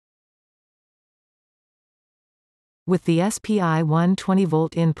With the SPI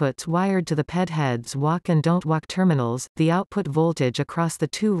 120-volt inputs wired to the PED heads walk and don't walk terminals, the output voltage across the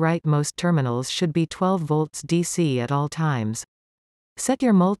two rightmost terminals should be 12 volts DC at all times. Set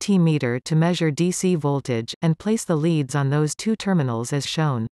your multimeter to measure DC voltage, and place the leads on those two terminals as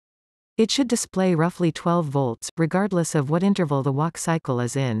shown. It should display roughly 12 volts, regardless of what interval the walk cycle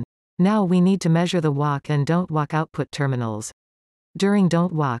is in. Now we need to measure the walk and don't walk output terminals. During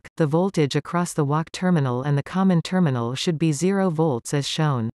don't walk, the voltage across the walk terminal and the common terminal should be 0 volts as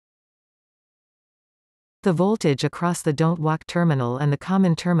shown. The voltage across the don't walk terminal and the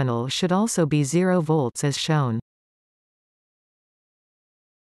common terminal should also be 0 volts as shown.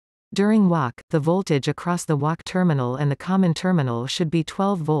 During walk, the voltage across the walk terminal and the common terminal should be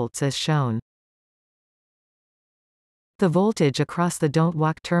 12 volts as shown. The voltage across the don't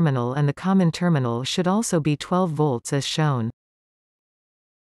walk terminal and the common terminal should also be 12 volts as shown.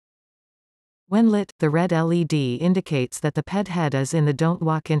 When lit, the red LED indicates that the PED head is in the don't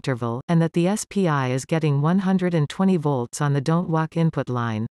walk interval, and that the SPI is getting 120 volts on the don't walk input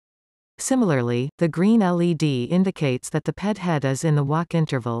line. Similarly, the green LED indicates that the PED head is in the walk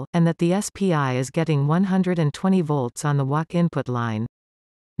interval, and that the SPI is getting 120 volts on the walk input line.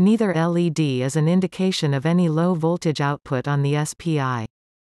 Neither LED is an indication of any low voltage output on the SPI.